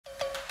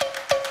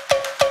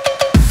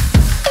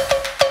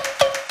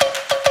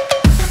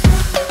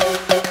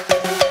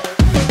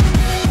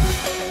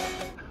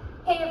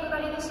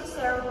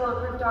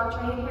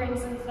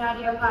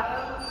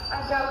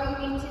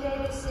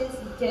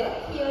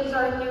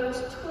Dio's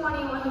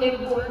 21-day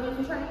board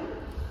and train.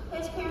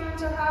 His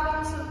parents are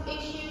having some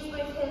issues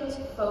with his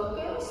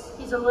focus.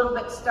 He's a little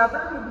bit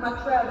stubborn, would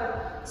much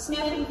rather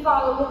sniff and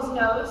follow his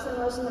nose than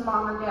listen to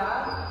mom or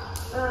dad.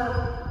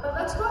 But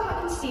let's go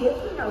ahead and see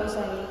if he knows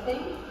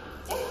anything.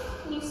 Dick,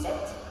 can you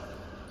sit?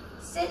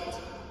 Sit.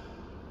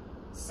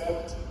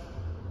 Sit.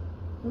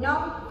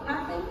 No,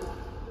 nothing?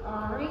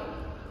 All right.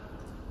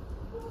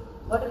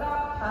 What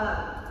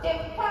about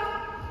Dick,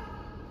 come.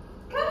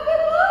 Come,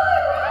 good boy,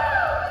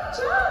 wow,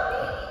 good job,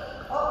 baby.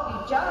 Oh,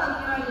 you jump, you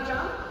know how to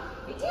jump?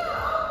 Good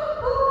job, good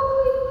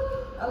boy.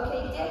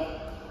 Okay, Dick,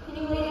 can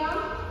you lay down?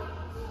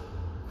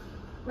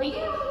 Lay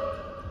down.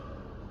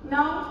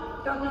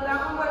 No, don't know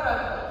that one. What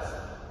about this?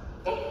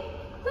 Dick,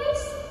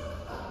 please.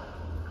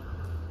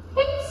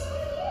 Please,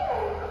 right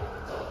here.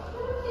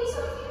 Please,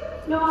 right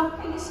here. No, I'm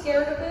kind of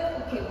scared of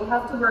it. Okay, we'll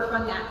have to work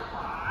on that.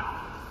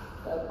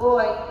 Good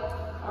boy.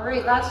 All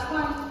right, last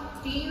one.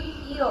 Do you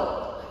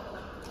heel?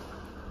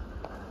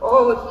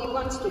 Oh, he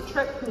wants to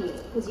trick me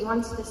because he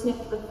wants to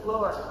sniff the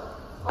floor.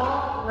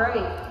 All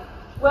right.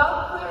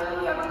 Well,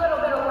 clearly we have a little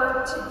bit of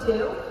work to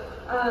do.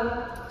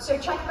 So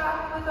check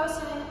back with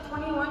us in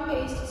 21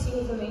 days to see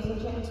his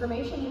amazing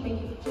transformation. And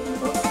thank you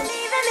for tuning in.